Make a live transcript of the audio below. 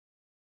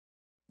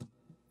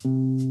Every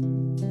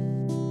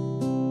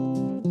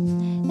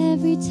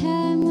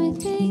time I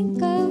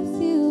think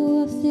of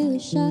you, I feel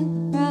shot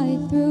right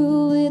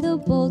through with a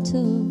bolt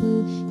of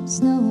blue. It's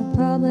no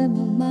problem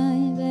of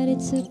mine, but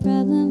it's a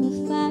problem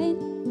of mine.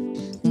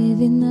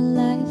 Living the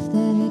life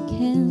that I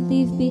can't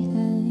leave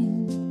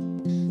behind.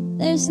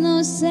 There's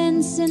no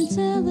sense in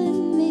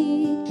telling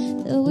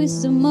me the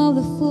wisdom of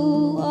the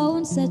fool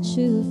won't set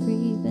you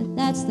free, but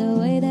that's the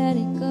way that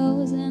it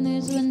goes, and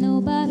there's when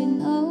nobody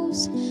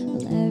knows.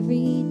 Well,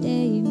 every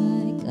day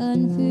my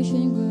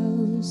confusion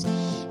grows.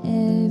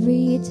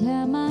 Every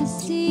time I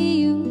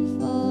see you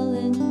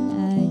falling,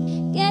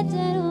 I get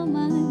down on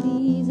my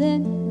knees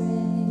and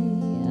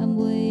pray. I'm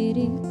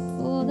waiting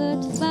for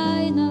that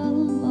final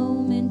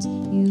moment.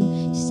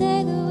 You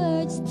say the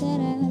words that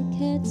I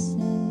can't say.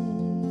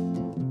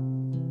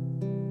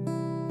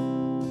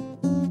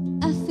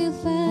 I feel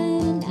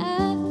fine and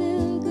I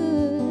feel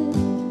good.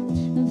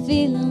 I'm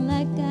feeling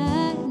like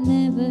I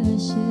never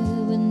should.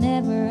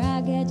 Whenever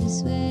I get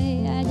this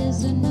way, I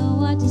just don't know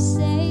what to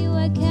say.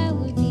 Why can't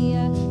we be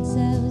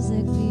ourselves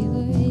like we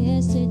were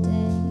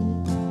yesterday?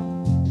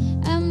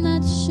 I'm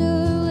not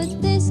sure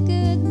what this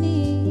could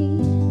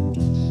mean.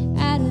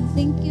 I don't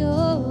think you're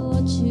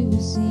what you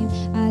seem.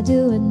 I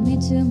do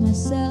admit to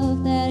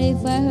myself that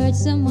if I hurt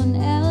someone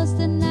else,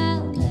 then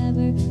I'll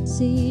never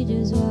see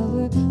just what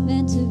we're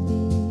meant to be.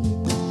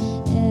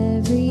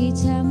 Every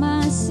time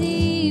I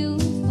see you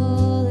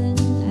falling,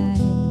 I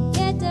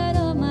get down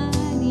on my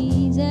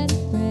knees and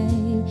pray.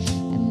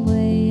 I'm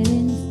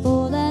waiting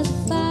for that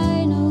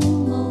final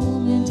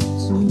moment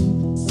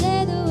to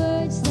say the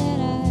words that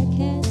I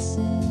can't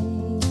say.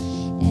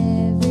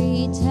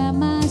 Every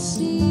time I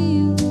see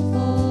you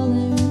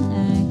falling,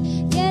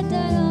 I get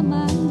down on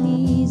my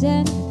knees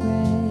and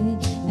pray.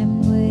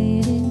 I'm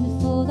waiting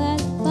for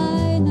that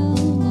final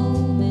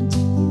moment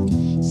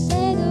to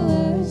say the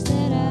words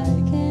that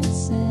I can't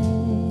say.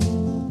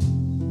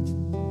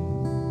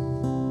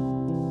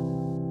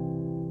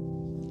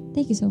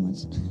 Thank you so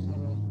much.